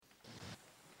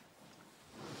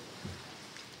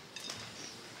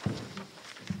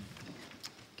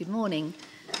Good morning.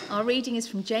 Our reading is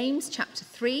from James chapter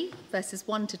 3, verses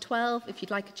 1 to 12. If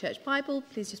you'd like a church Bible,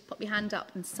 please just pop your hand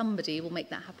up and somebody will make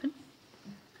that happen.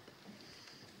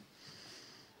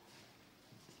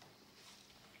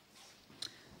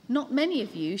 Not many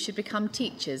of you should become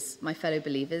teachers, my fellow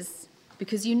believers,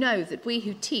 because you know that we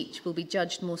who teach will be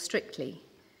judged more strictly.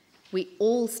 We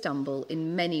all stumble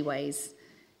in many ways.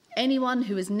 Anyone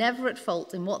who is never at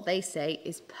fault in what they say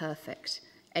is perfect,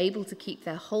 able to keep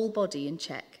their whole body in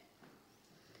check.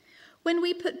 When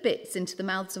we put bits into the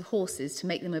mouths of horses to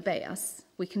make them obey us,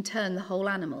 we can turn the whole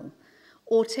animal.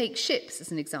 Or take ships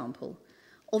as an example.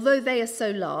 Although they are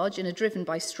so large and are driven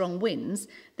by strong winds,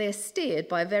 they are steered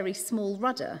by a very small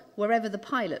rudder wherever the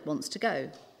pilot wants to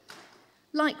go.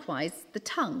 Likewise, the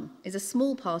tongue is a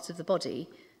small part of the body,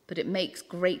 but it makes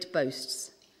great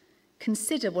boasts.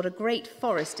 Consider what a great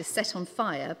forest is set on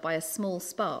fire by a small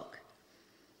spark.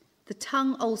 The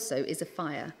tongue also is a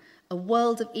fire, a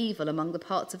world of evil among the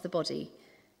parts of the body.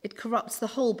 It corrupts the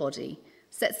whole body,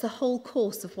 sets the whole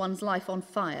course of one's life on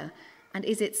fire, and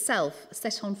is itself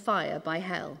set on fire by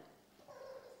hell.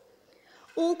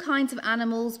 All kinds of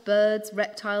animals, birds,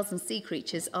 reptiles, and sea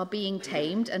creatures are being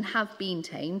tamed and have been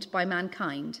tamed by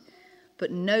mankind,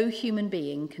 but no human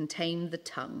being can tame the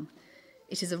tongue.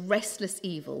 It is a restless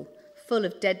evil, full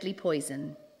of deadly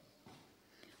poison.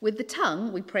 With the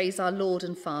tongue we praise our Lord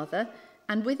and Father,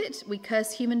 and with it we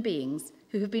curse human beings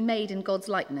who have been made in God's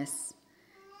likeness.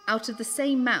 Out of the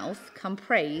same mouth come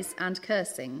praise and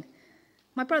cursing.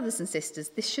 My brothers and sisters,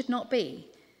 this should not be.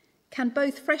 Can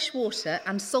both fresh water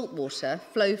and salt water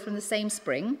flow from the same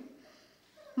spring?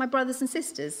 My brothers and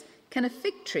sisters, can a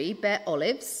fig tree bear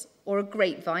olives or a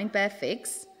grapevine bear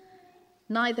figs?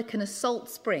 Neither can a salt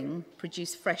spring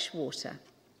produce fresh water.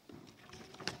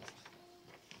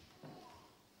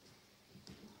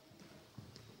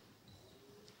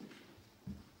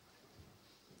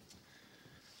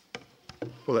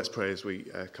 Well, let's pray as we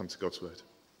come to God's word.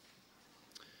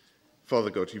 Father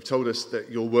God, you've told us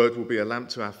that your word will be a lamp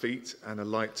to our feet and a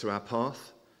light to our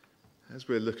path. As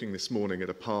we're looking this morning at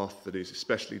a path that is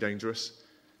especially dangerous,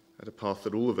 at a path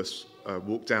that all of us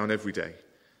walk down every day,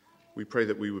 we pray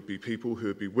that we would be people who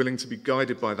would be willing to be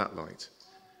guided by that light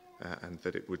and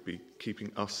that it would be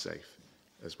keeping us safe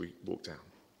as we walk down.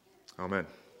 Amen.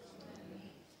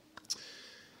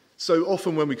 So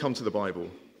often when we come to the Bible,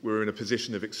 we're in a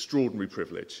position of extraordinary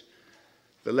privilege.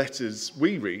 The letters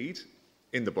we read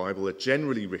in the Bible are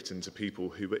generally written to people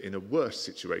who were in a worse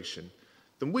situation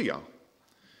than we are.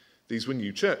 These were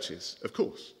new churches, of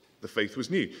course. The faith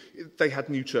was new. They had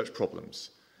new church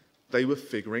problems. They were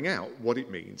figuring out what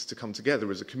it means to come together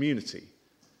as a community,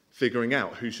 figuring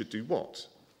out who should do what.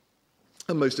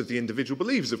 And most of the individual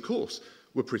believers, of course,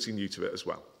 were pretty new to it as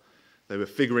well. They were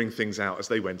figuring things out as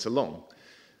they went along.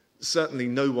 Certainly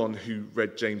no one who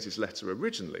read James's letter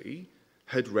originally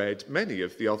had read many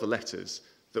of the other letters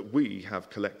that we have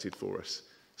collected for us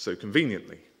so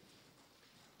conveniently.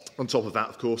 On top of that,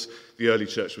 of course, the early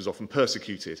church was often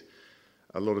persecuted.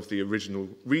 A lot of the original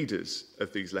readers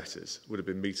of these letters would have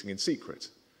been meeting in secret.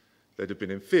 They'd have been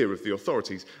in fear of the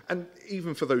authorities. And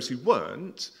even for those who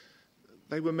weren't,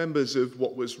 they were members of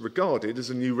what was regarded as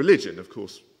a new religion. Of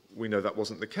course, we know that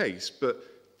wasn't the case, but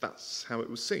that's how it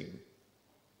was seen.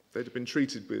 They'd have been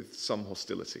treated with some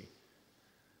hostility.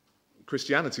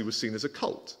 Christianity was seen as a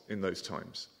cult in those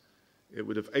times. It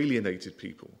would have alienated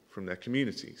people from their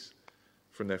communities,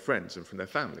 from their friends and from their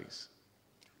families.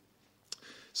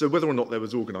 So whether or not there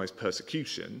was organised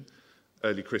persecution,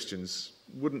 early Christians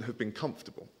wouldn't have been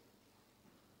comfortable.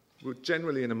 We're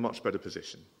generally in a much better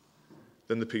position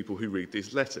than the people who read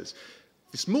these letters.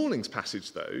 This morning's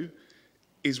passage, though,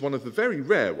 is one of the very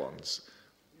rare ones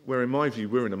where, in my view,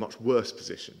 we're in a much worse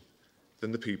position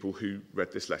than the people who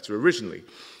read this letter originally.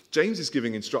 James is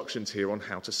giving instructions here on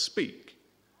how to speak.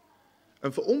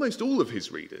 And for almost all of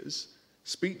his readers,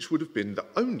 speech would have been the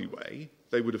only way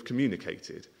they would have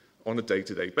communicated on a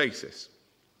day-to-day basis.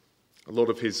 A lot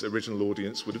of his original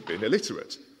audience would have been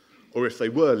illiterate, or if they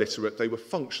were literate, they were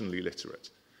functionally literate.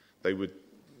 They would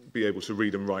be able to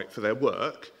read and write for their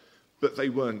work, but they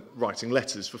weren't writing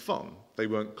letters for fun. They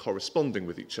weren't corresponding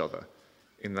with each other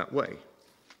in that way.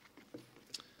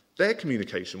 Their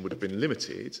communication would have been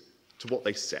limited to what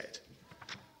they said,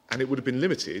 and it would have been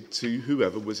limited to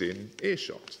whoever was in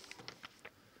earshot.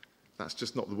 That's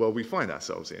just not the world we find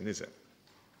ourselves in, is it?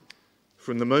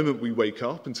 From the moment we wake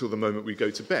up until the moment we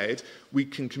go to bed, we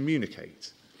can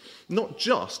communicate, not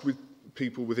just with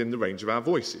people within the range of our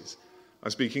voices.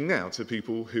 I'm speaking now to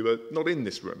people who are not in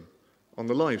this room, on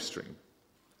the live stream.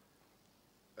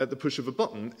 At the push of a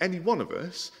button, any one of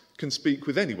us can speak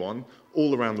with anyone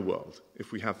all around the world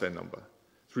if we have their number.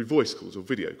 through voice calls or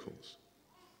video calls.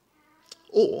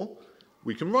 Or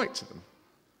we can write to them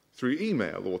through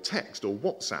email or text or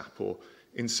WhatsApp or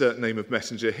insert name of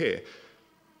messenger here.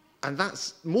 And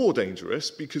that's more dangerous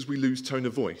because we lose tone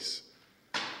of voice.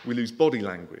 We lose body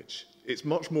language. It's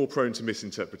much more prone to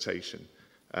misinterpretation,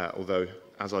 although,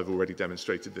 as I've already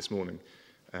demonstrated this morning,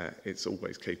 it's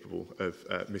always capable of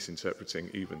misinterpreting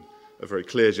even a very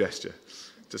clear gesture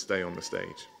to stay on the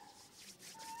stage.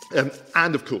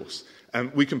 And of course,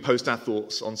 we can post our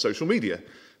thoughts on social media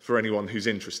for anyone who's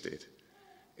interested,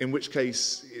 in which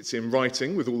case it's in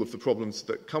writing with all of the problems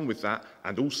that come with that,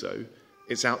 and also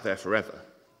it's out there forever.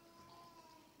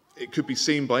 It could be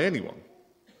seen by anyone,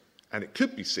 and it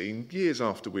could be seen years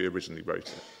after we originally wrote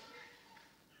it.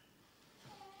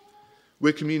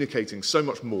 We're communicating so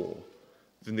much more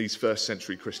than these first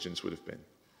century Christians would have been.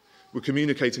 We're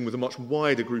communicating with a much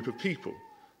wider group of people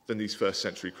than these first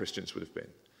century Christians would have been.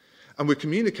 And we're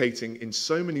communicating in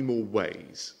so many more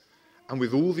ways, and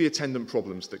with all the attendant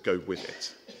problems that go with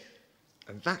it.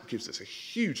 And that gives us a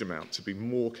huge amount to be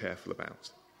more careful about.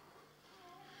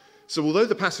 So although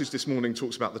the passage this morning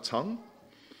talks about the tongue,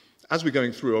 as we're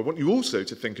going through, I want you also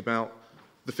to think about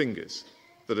the fingers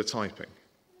that are typing.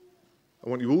 I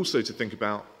want you also to think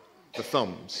about the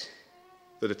thumbs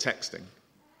that are texting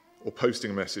or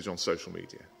posting a message on social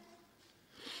media.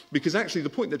 Because actually the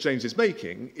point that James is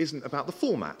making isn't about the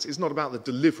format, it's not about the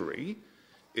delivery,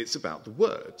 it's about the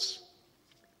words.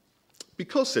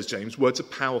 Because, says James, words are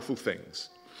powerful things.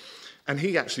 And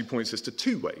he actually points us to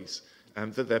two ways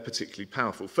that they're particularly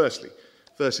powerful. Firstly,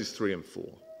 verses 3 and 4.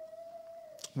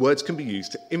 Words can be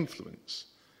used to influence.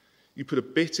 You put a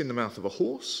bit in the mouth of a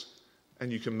horse,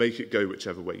 and you can make it go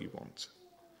whichever way you want.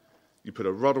 You put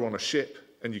a rudder on a ship,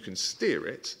 and you can steer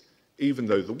it, even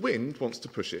though the wind wants to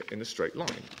push it in a straight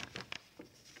line.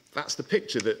 That's the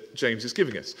picture that James is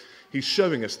giving us. He's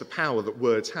showing us the power that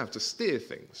words have to steer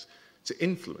things, to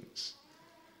influence.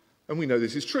 And we know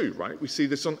this is true, right? We see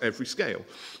this on every scale.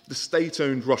 The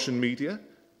state-owned Russian media,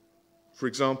 for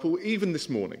example, even this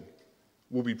morning,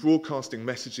 will be broadcasting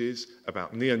messages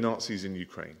about neo-Nazis in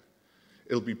Ukraine.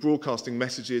 It'll be broadcasting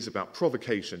messages about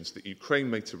provocations that Ukraine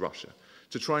made to Russia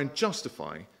to try and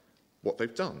justify what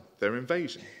they've done, their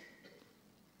invasion.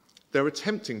 They're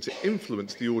attempting to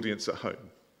influence the audience at home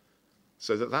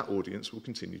so that that audience will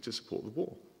continue to support the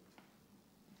war.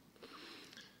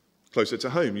 Closer to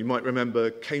home, you might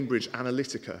remember Cambridge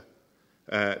Analytica.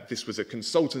 This was a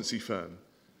consultancy firm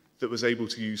that was able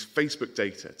to use Facebook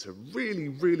data to really,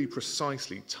 really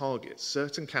precisely target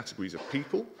certain categories of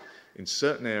people in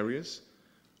certain areas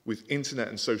with internet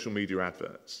and social media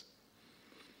adverts.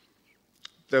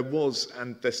 There was,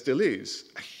 and there still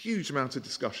is, a huge amount of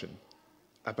discussion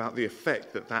about the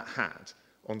effect that that had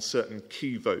on certain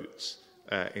key votes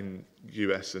in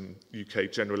US and UK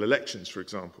general elections, for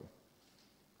example.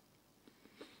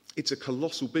 It's a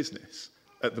colossal business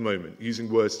at the moment, using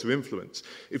words to influence.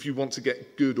 If you want to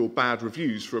get good or bad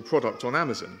reviews for a product on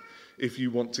Amazon, if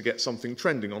you want to get something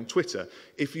trending on Twitter,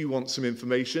 if you want some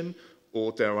information,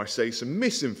 or dare I say some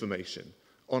misinformation,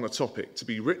 on a topic to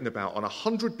be written about on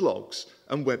 100 blogs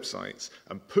and websites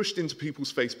and pushed into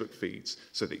people's Facebook feeds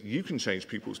so that you can change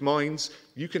people's minds,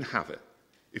 you can have it.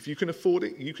 If you can afford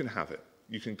it, you can have it.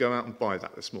 You can go out and buy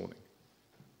that this morning.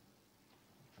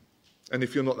 And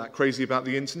if you're not that crazy about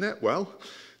the internet, well,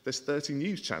 there's 30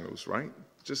 news channels, right?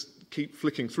 Just keep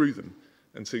flicking through them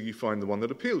until you find the one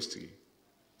that appeals to you,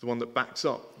 the one that backs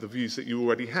up the views that you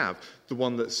already have, the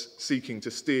one that's seeking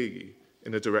to steer you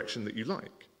in a direction that you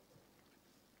like.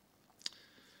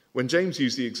 When James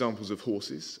used the examples of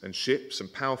horses and ships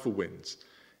and powerful winds,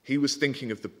 he was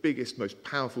thinking of the biggest, most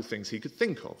powerful things he could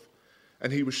think of.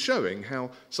 And he was showing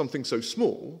how something so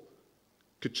small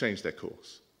could change their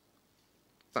course.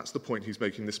 That's the point he's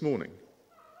making this morning.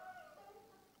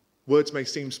 Words may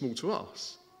seem small to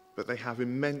us, but they have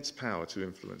immense power to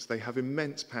influence. They have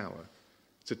immense power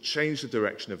to change the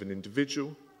direction of an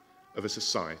individual, of a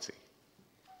society.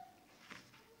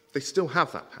 They still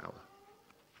have that power.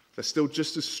 They're still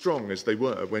just as strong as they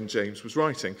were when James was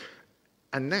writing.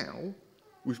 And now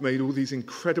we've made all these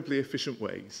incredibly efficient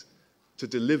ways to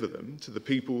deliver them to the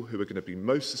people who are going to be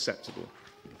most susceptible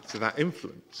to that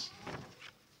influence.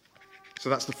 So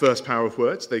that's the first power of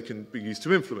words. They can be used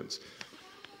to influence.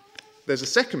 There's a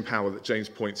second power that James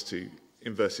points to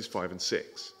in verses 5 and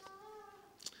 6.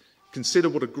 Consider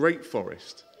what a great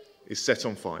forest is set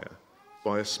on fire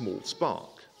by a small spark.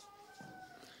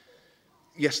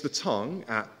 Yes, the tongue,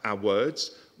 our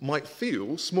words, might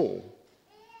feel small,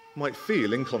 might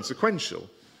feel inconsequential,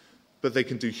 but they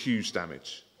can do huge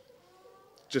damage,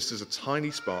 just as a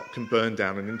tiny spark can burn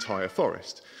down an entire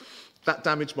forest. That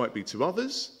damage might be to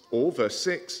others, Or, verse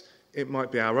 6, it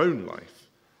might be our own life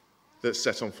that's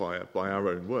set on fire by our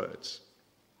own words.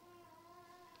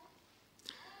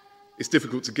 It's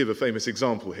difficult to give a famous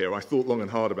example here. I thought long and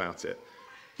hard about it.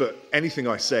 But anything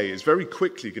I say is very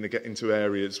quickly going to get into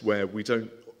areas where we don't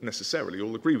necessarily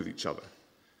all agree with each other.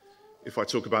 If I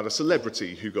talk about a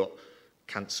celebrity who got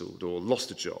cancelled or lost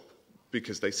a job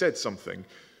because they said something,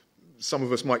 some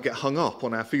of us might get hung up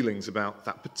on our feelings about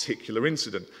that particular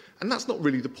incident. And that's not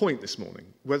really the point this morning.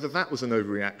 Whether that was an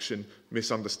overreaction,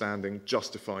 misunderstanding,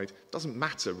 justified, doesn't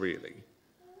matter really.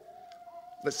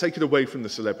 Let's take it away from the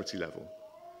celebrity level.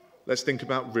 Let's think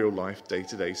about real-life,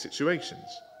 day-to-day situations.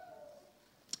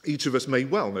 Each of us may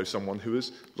well know someone who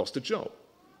has lost a job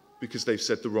because they've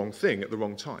said the wrong thing at the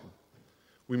wrong time.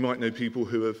 We might know people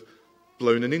who have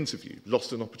blown an interview,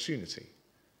 lost an opportunity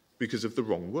because of the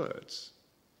wrong words.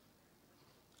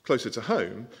 Closer to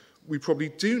home, we probably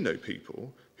do know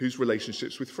people whose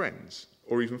relationships with friends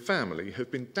or even family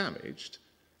have been damaged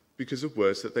because of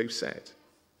words that they've said.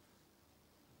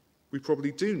 We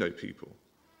probably do know people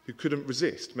who couldn't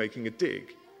resist making a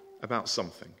dig about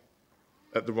something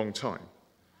at the wrong time.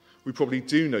 We probably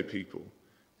do know people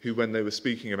who, when they were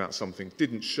speaking about something,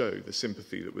 didn't show the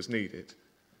sympathy that was needed.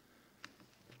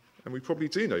 And we probably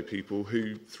do know people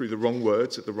who, through the wrong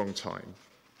words at the wrong time,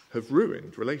 have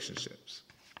ruined relationships.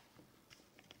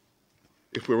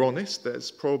 If we're honest,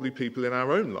 there's probably people in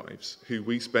our own lives who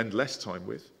we spend less time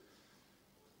with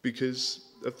because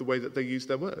of the way that they use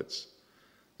their words.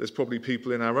 There's probably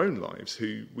people in our own lives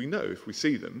who we know if we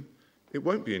see them, it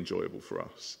won't be enjoyable for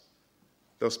us.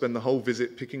 They'll spend the whole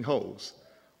visit picking holes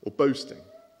or boasting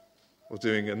or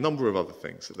doing a number of other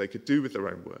things that they could do with their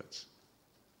own words.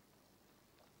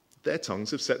 Their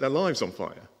tongues have set their lives on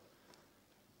fire.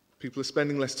 People are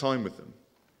spending less time with them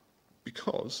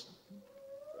because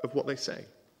of what they say,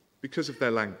 because of their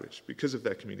language, because of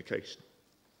their communication.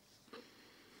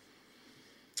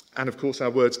 And of course,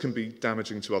 our words can be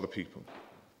damaging to other people.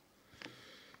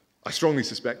 I strongly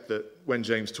suspect that when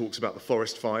James talks about the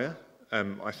forest fire,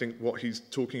 I think what he's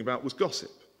talking about was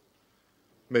gossip.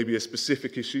 Maybe a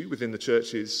specific issue within the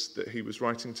churches that he was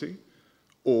writing to,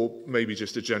 or maybe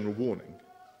just a general warning.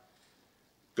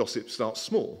 Gossip starts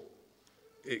small.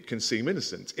 It can seem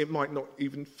innocent. It might not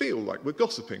even feel like we're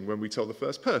gossiping when we tell the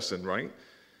first person, right?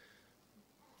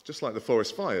 Just like the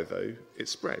forest fire, though, it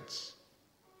spreads.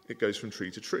 It goes from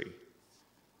tree to tree.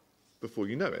 Before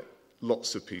you know it,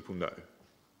 lots of people know.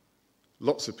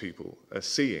 Lots of people are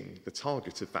seeing the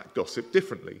target of that gossip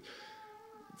differently.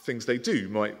 Things they do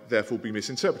might therefore be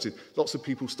misinterpreted. Lots of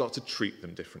people start to treat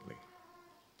them differently.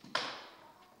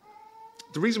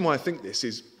 The reason why I think this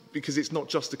is because it's not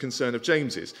just a concern of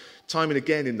James's. Time and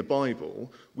again in the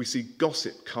Bible, we see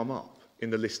gossip come up in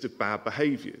the list of bad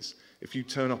behaviours. If you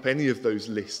turn up any of those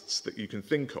lists that you can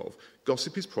think of,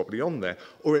 gossip is probably on there.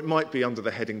 Or it might be under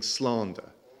the heading slander,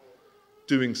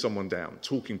 doing someone down,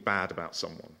 talking bad about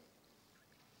someone.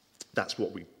 That's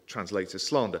what we translate as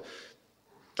slander.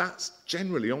 That's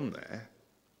generally on there.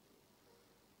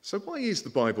 So why is the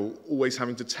Bible always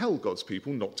having to tell God's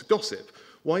people not to gossip?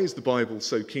 Why is the Bible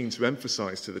so keen to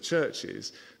emphasise to the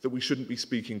churches that we shouldn't be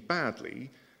speaking badly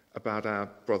about our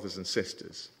brothers and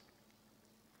sisters?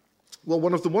 Well,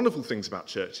 one of the wonderful things about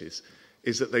churches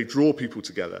is that they draw people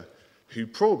together who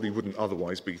probably wouldn't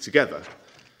otherwise be together.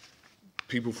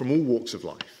 People from all walks of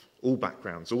life, all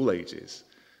backgrounds, all ages.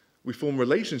 We form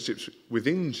relationships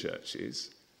within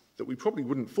churches that we probably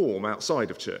wouldn't form outside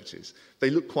of churches.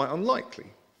 They look quite unlikely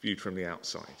viewed from the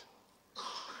outside.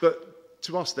 But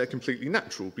to us, they're completely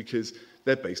natural because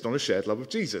they're based on a shared love of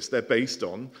Jesus. They're based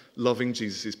on loving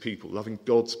Jesus' people, loving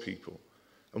God's people,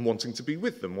 and wanting to be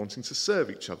with them, wanting to serve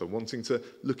each other, wanting to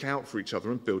look out for each other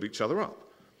and build each other up.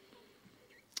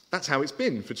 That's how it's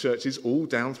been for churches all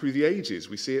down through the ages.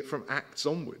 We see it from Acts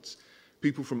onwards.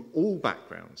 People from all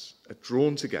backgrounds are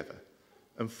drawn together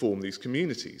and form these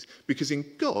communities. Because in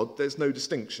God, there's no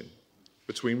distinction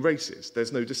between races.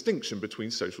 There's no distinction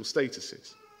between social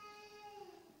statuses.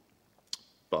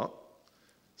 But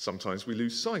sometimes we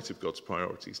lose sight of God's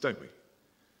priorities, don't we?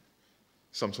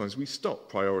 Sometimes we stop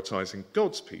prioritising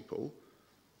God's people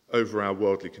over our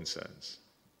worldly concerns.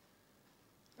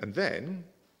 And then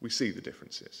we see the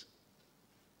differences.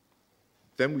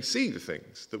 Then we see the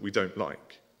things that we don't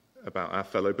like about our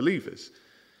fellow believers.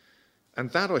 And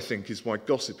that, I think, is why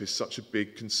gossip is such a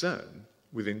big concern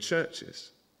within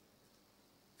churches.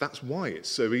 That's why it's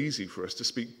so easy for us to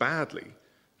speak badly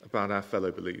about our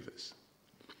fellow believers.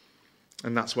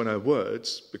 And that's when our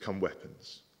words become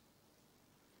weapons.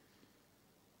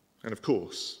 And of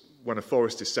course, when a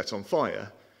forest is set on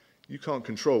fire, you can't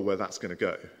control where that's going to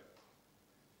go.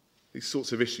 These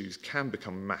sorts of issues can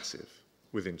become massive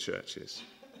within churches.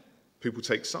 People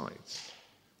take sides.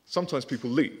 Sometimes people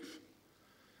leave.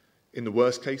 In the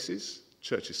worst cases,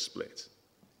 churches split.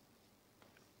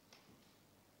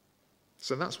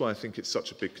 So that's why I think it's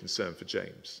such a big concern for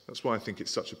James. That's why I think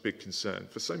it's such a big concern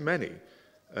for so many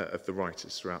of the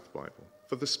writers throughout the Bible.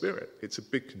 For the Spirit, it's a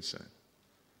big concern.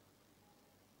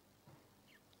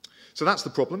 So that's the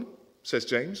problem, says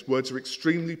James. Words are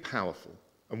extremely powerful,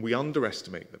 and we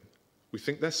underestimate them. We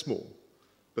think they're small,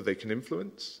 but they can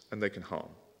influence and they can harm.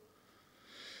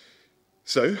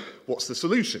 So, what's the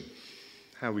solution?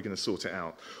 How are we going to sort it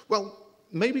out? Well,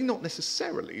 maybe not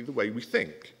necessarily the way we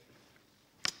think.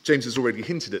 James has already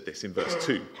hinted at this in verse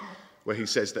 2, where he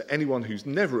says that anyone who's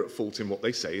never at fault in what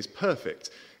they say is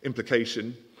perfect.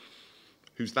 Implication,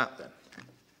 who's that then?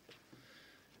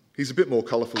 He's a bit more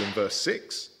colourful in verse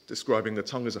 6, describing the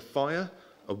tongue as a fire,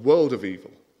 a world of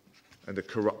evil, and a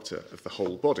corrupter of the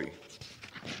whole body.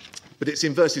 But it's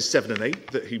in verses 7 and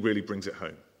 8 that he really brings it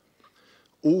home.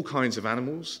 All kinds of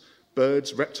animals,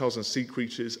 birds, reptiles, and sea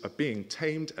creatures are being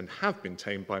tamed and have been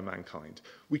tamed by mankind.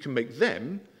 We can make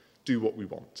them do what we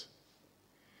want.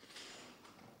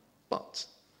 But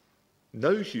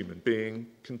no human being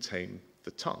can tame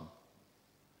the tongue.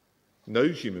 No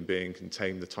human being can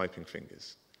tame the typing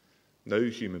fingers. No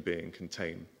human being can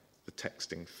tame the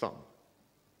texting thumb.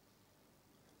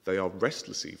 They are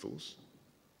restless evils.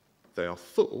 They are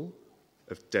full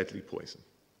of deadly poison.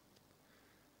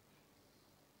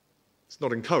 It's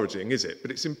not encouraging, is it?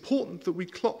 But it's important that we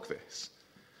clock this.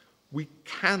 We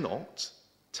cannot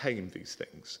tame these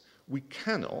things. We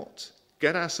cannot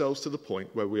get ourselves to the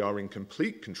point where we are in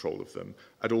complete control of them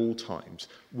at all times.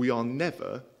 We are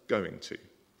never going to.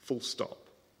 Full stop.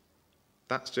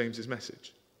 That's James's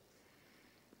message.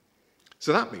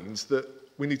 So that means that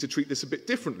we need to treat this a bit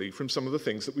differently from some of the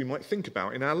things that we might think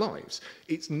about in our lives.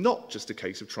 It's not just a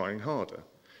case of trying harder.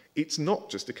 It's not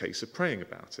just a case of praying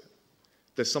about it.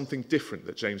 There's something different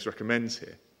that James recommends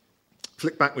here.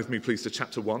 Flick back with me, please, to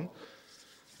chapter 1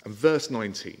 and verse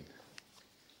 19.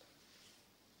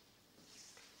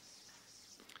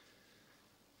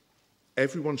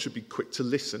 Everyone should be quick to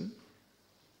listen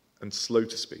and slow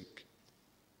to speak.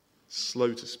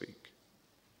 Slow to speak.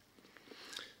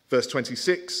 Verse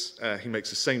 26, he makes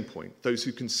the same point. Those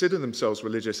who consider themselves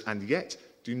religious and yet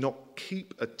do not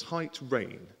keep a tight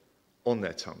rein on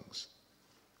their tongues.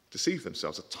 Deceive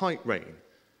themselves, a tight rein.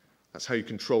 That's how you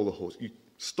control the horse. You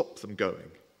stop them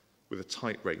going with a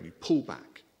tight rein. You pull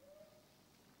back.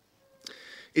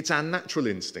 It's our natural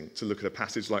instinct to look at a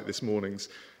passage like this morning's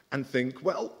and think,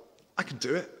 well, I can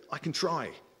do it. I can try.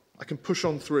 I can push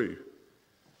on through.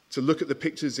 To look at the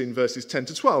pictures in verses 10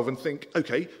 to 12 and think,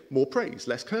 okay, more praise,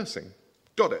 less cursing.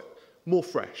 Got it. More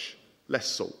fresh, less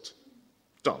salt.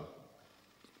 Done.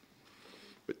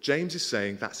 But James is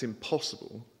saying that's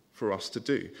impossible for us to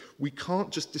do. We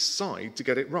can't just decide to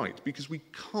get it right because we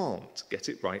can't get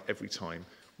it right every time.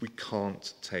 We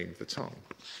can't tame the tongue.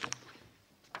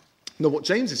 Now, what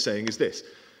James is saying is this.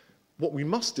 What we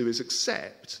must do is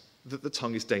accept that the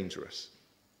tongue is dangerous.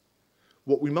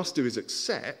 What we must do is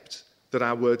accept that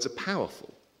our words are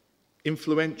powerful,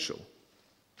 influential,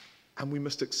 and we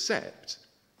must accept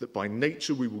that by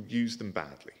nature we will use them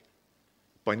badly.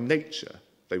 By nature,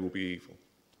 they will be evil.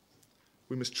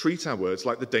 We must treat our words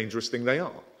like the dangerous thing they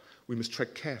are. We must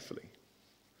tread carefully.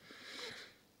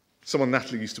 Someone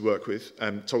Natalie used to work with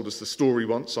told us the story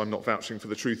once, I'm not vouching for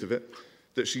the truth of it,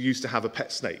 that she used to have a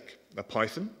pet snake, a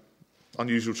python.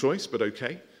 Unusual choice, but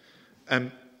okay.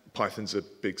 Pythons are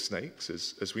big snakes,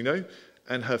 as we know,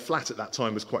 and her flat at that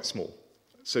time was quite small.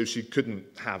 So she couldn't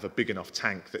have a big enough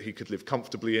tank that he could live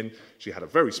comfortably in. She had a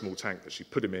very small tank that she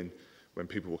put him in when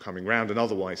people were coming round, and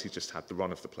otherwise he just had the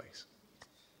run of the place.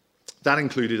 That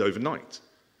included overnight.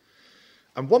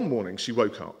 And one morning she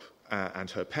woke up and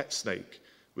her pet snake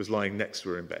was lying next to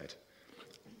her in bed,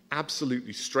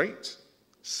 absolutely straight,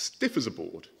 stiff as a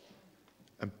board,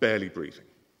 and barely breathing.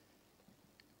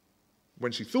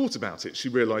 When she thought about it, she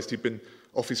realised he'd been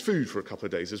off his food for a couple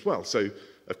of days as well. So,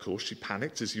 of course, she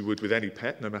panicked, as you would with any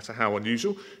pet, no matter how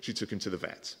unusual. She took him to the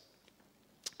vet.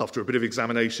 After a bit of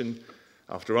examination,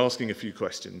 after asking a few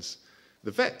questions,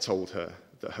 the vet told her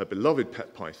that her beloved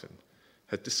pet python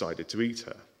had decided to eat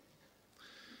her.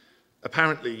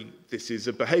 Apparently, this is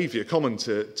a behaviour common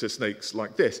to snakes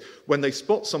like this. When they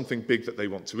spot something big that they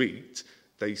want to eat,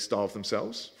 they starve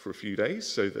themselves for a few days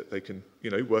so that they can,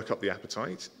 work up the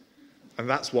appetite. And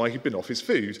that's why he'd been off his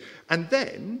food. And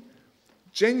then,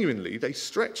 genuinely, they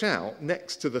stretch out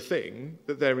next to the thing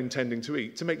that they're intending to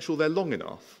eat to make sure they're long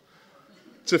enough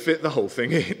to fit the whole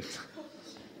thing in.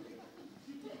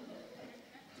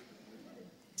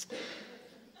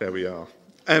 There we are.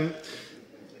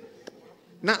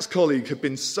 Nat's colleague had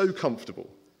been so comfortable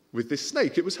with this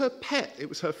snake. It was her pet. It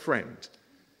was her friend.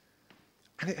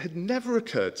 And it had never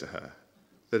occurred to her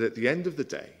that at the end of the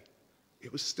day,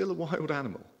 it was still a wild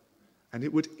animal, and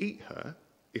it would eat her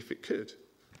if it could.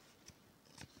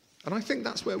 And I think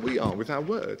that's where we are with our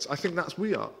words. I think that's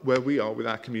where we are with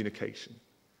our communication.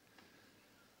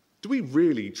 Do we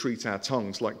really treat our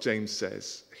tongues, like James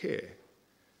says here,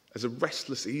 as a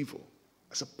restless evil,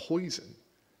 as a poison,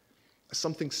 as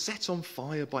something set on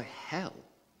fire by hell?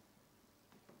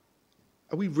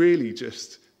 Are we really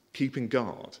just keeping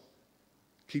guard,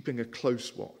 keeping a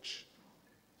close watch,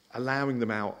 allowing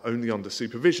them out only under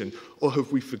supervision, or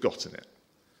have we forgotten it?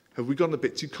 Have we gotten a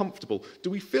bit too comfortable? Do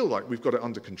we feel like we've got it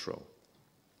under control?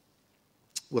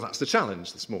 Well, that's the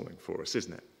challenge this morning for us,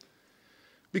 isn't it?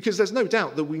 Because there's no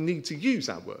doubt that we need to use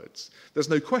our words. There's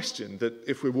no question that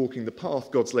if we're walking the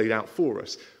path God's laid out for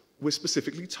us, we're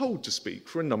specifically told to speak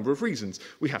for a number of reasons.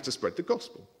 We have to spread the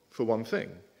gospel, for one thing.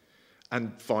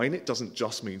 And fine, it doesn't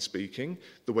just mean speaking.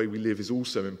 The way we live is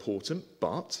also important.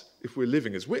 But if we're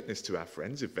living as witness to our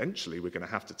friends, eventually we're going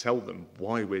to have to tell them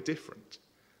why we're different.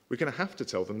 We're going to have to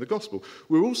tell them the gospel.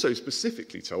 We're also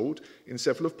specifically told in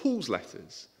several of Paul's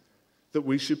letters that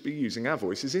we should be using our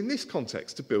voices in this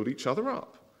context to build each other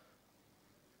up.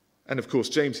 And of course,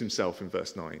 James himself in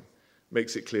verse 9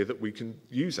 makes it clear that we can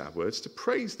use our words to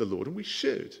praise the Lord, and we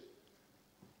should.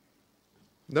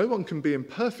 No one can be in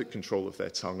perfect control of their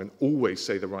tongue and always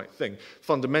say the right thing.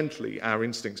 Fundamentally, our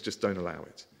instincts just don't allow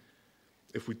it.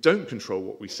 If we don't control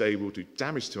what we say, we'll do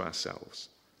damage to ourselves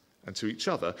and to each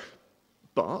other.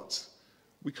 But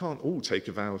we can't all take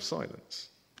a vow of silence.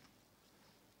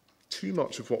 Too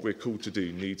much of what we're called to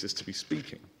do needs us to be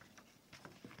speaking.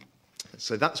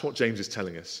 So that's what James is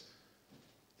telling us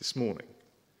this morning.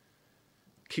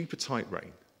 Keep a tight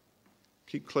rein.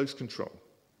 Keep close control.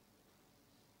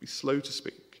 Be slow to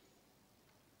speak.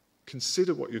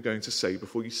 Consider what you're going to say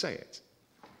before you say it.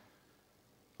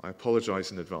 I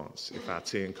apologise in advance if our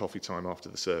tea and coffee time after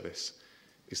the service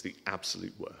is the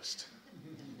absolute worst.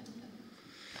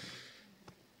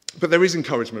 But there is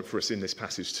encouragement for us in this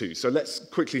passage too. So let's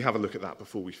quickly have a look at that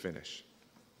before we finish.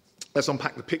 Let's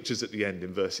unpack the pictures at the end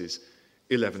in verses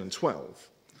 11 and 12.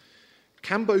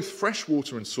 Can both fresh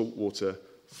water and salt water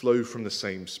flow from the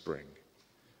same spring?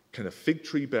 Can a fig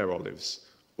tree bear olives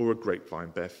or a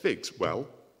grapevine bear figs? Well,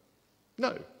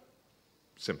 no.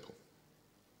 Simple.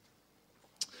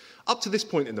 Up to this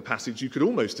point in the passage, you could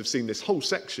almost have seen this whole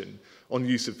section on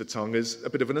use of the tongue as a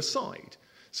bit of an aside.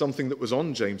 Something that was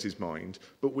on James's mind,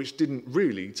 but which didn't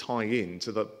really tie in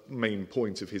to the main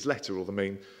point of his letter or the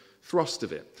main thrust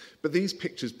of it. But these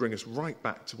pictures bring us right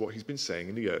back to what he's been saying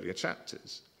in the earlier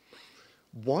chapters.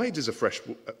 Why does a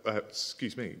freshwater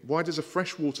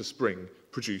spring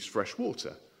produce fresh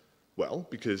water? Well,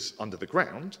 because under the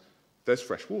ground, there's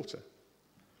fresh water.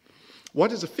 Why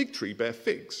does a fig tree bear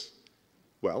figs?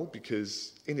 Well,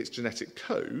 because in its genetic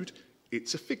code,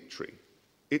 it's a fig tree.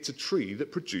 It's a tree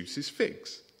that produces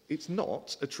figs. It's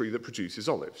not a tree that produces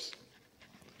olives.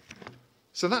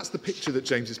 So that's the picture that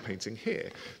James is painting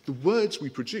here. The words we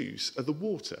produce are the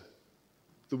water.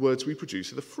 The words we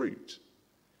produce are the fruit.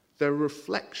 They're a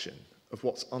reflection of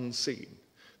what's unseen.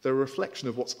 They're a reflection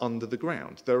of what's under the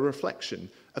ground. They're a reflection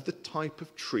of the type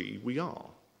of tree we are.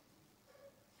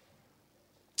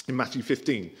 In Matthew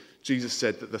 15, Jesus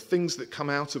said that the things that come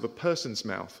out of a person's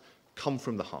mouth come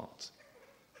from the heart.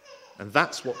 And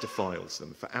that's what defiles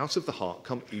them, for out of the heart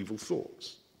come evil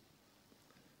thoughts.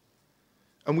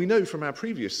 And we know from our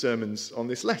previous sermons on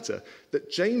this letter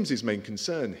that James's main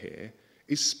concern here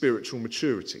is spiritual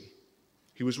maturity.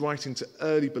 He was writing to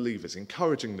early believers,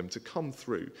 encouraging them to come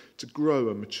through, to grow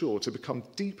and mature, to become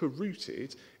deeper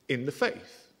rooted in the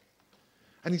faith.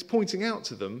 And he's pointing out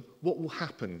to them what will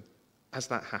happen as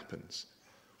that happens.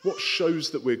 What shows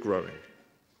that we're growing?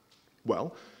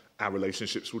 Well, our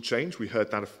relationships will change. We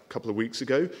heard that a couple of weeks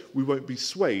ago. We won't be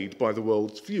swayed by the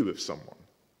world's view of someone,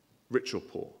 rich or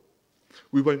poor.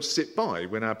 We won't sit by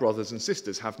when our brothers and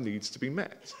sisters have needs to be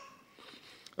met.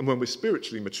 And when we're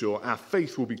spiritually mature, our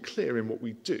faith will be clear in what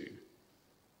we do.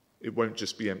 It won't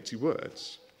just be empty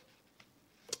words.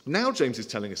 Now James is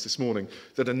telling us this morning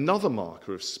that another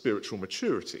marker of spiritual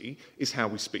maturity is how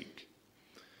we speak.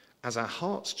 As our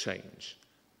hearts change,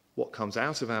 what comes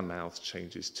out of our mouths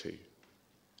changes too.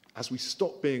 As we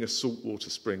stop being a saltwater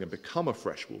spring and become a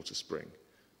freshwater spring,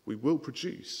 we will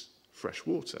produce fresh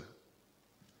water.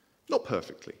 Not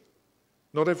perfectly,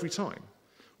 not every time.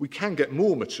 We can get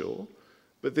more mature,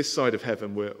 but this side of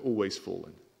heaven we're always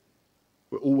fallen.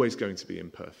 We're always going to be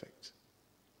imperfect.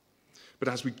 But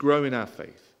as we grow in our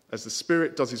faith, as the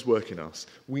Spirit does his work in us,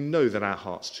 we know that our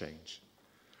hearts change.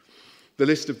 The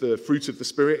list of the fruit of the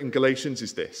Spirit in Galatians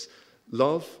is this: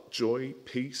 love, joy,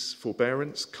 peace,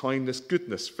 forbearance, kindness,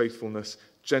 goodness, faithfulness,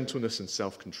 gentleness, and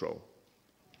self-control.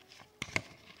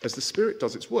 As the Spirit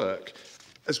does its work,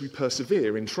 as we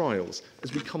persevere in trials,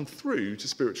 as we come through to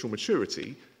spiritual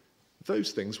maturity,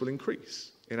 those things will increase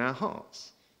in our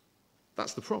hearts.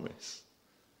 That's the promise.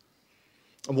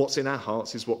 And what's in our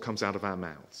hearts is what comes out of our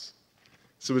mouths.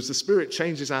 So as the Spirit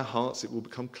changes our hearts, it will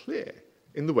become clear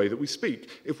in the way that we speak.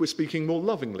 If we're speaking more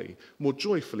lovingly, more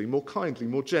joyfully, more kindly,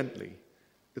 more gently,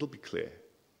 it'll be clear.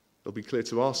 It'll be clear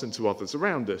to us and to others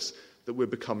around us that we're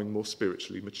becoming more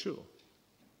spiritually mature.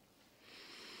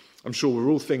 I'm sure we're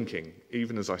all thinking,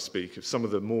 even as I speak, of some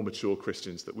of the more mature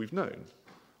Christians that we've known,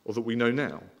 or that we know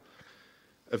now,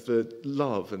 of the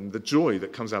love and the joy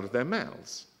that comes out of their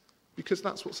mouths, because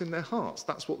that's what's in their hearts.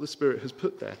 That's what the Spirit has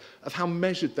put there, of how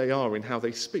measured they are in how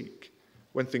they speak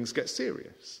when things get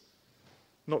serious.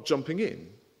 Not jumping in,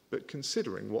 but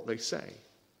considering what they say.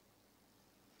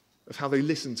 Of how they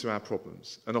listen to our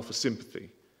problems and offer sympathy,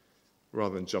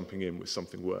 rather than jumping in with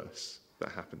something worse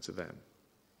that happened to them.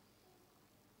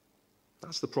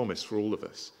 That's the promise for all of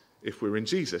us if we're in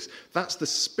Jesus. That's the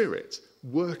Spirit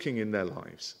working in their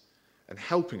lives and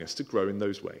helping us to grow in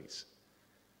those ways.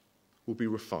 We'll be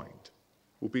refined,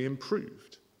 we'll be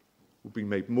improved, we'll be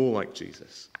made more like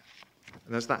Jesus.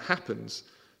 And as that happens,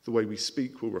 the way we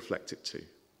speak will reflect it too.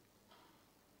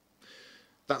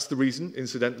 That's the reason,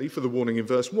 incidentally, for the warning in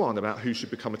verse 1 about who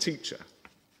should become a teacher.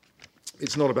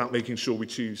 It's not about making sure we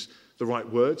choose the right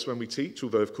words when we teach,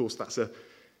 although, of course, that's a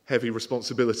heavy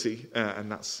responsibility,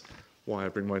 and that's why I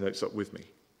bring my notes up with me.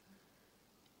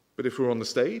 But if we're on the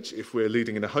stage, if we're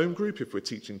leading in a home group, if we're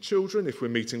teaching children, if we're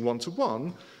meeting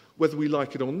one-to-one, whether we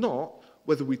like it or not,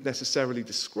 whether we necessarily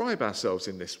describe ourselves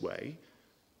in this way,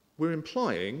 we're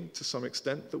implying, to some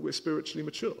extent, that we're spiritually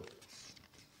mature.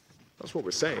 That's what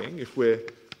we're saying if we're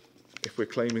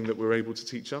claiming that we're able to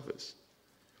teach others.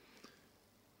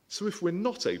 So if we're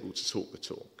not able to talk the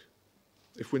talk,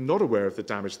 if we're not aware of the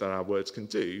damage that our words can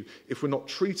do, if we're not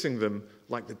treating them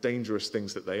like the dangerous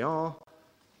things that they are,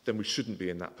 then we shouldn't be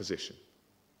in that position.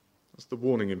 That's the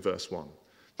warning in verse 1.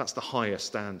 That's the higher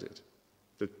standard,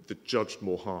 the judged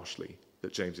more harshly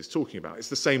that James is talking about. It's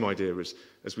the same idea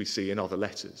as we see in other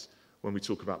letters when we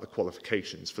talk about the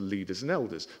qualifications for leaders and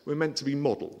elders. We're meant to be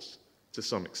models, to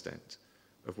some extent,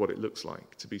 of what it looks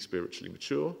like to be spiritually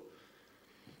mature.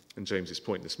 And James's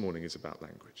point this morning is about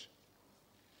language.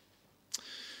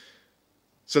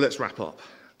 So let's wrap up.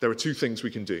 There are two things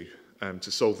we can do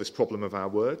to solve this problem of our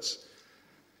words.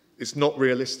 It's not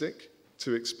realistic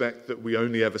to expect that we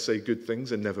only ever say good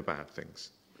things and never bad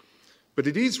things. But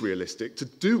it is realistic to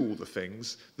do all the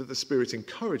things that the Spirit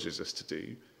encourages us to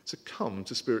do to come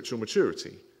to spiritual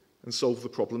maturity and solve the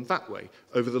problem that way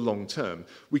over the long term.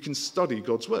 We can study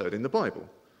God's word in the Bible.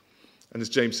 And as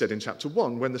James said in chapter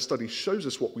 1, when the study shows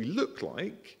us what we look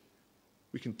like,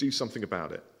 we can do something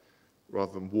about it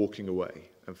rather than walking away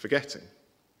and forgetting.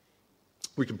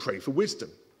 We can pray for wisdom,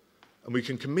 and we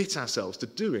can commit ourselves to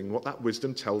doing what that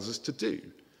wisdom tells us to do,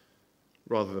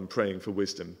 rather than praying for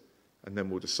wisdom, and then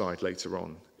we'll decide later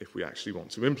on if we actually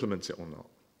want to implement it or not.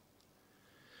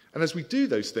 And as we do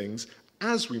those things,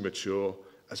 as we mature,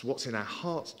 as what's in our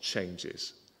hearts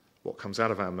changes, what comes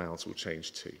out of our mouths will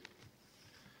change too.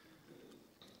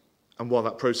 And while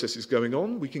that process is going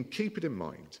on, we can keep it in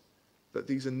mind that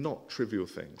these are not trivial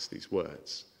things, these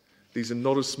words. These are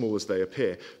not as small as they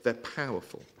appear. They're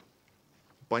powerful.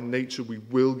 By nature, we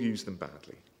will use them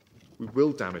badly. We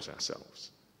will damage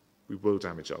ourselves. We will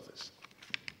damage others.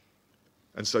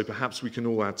 And so perhaps we can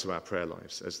all add to our prayer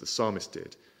lives, as the psalmist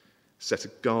did. Set a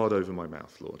guard over my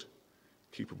mouth, Lord.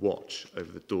 Keep a watch over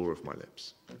the door of my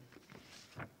lips.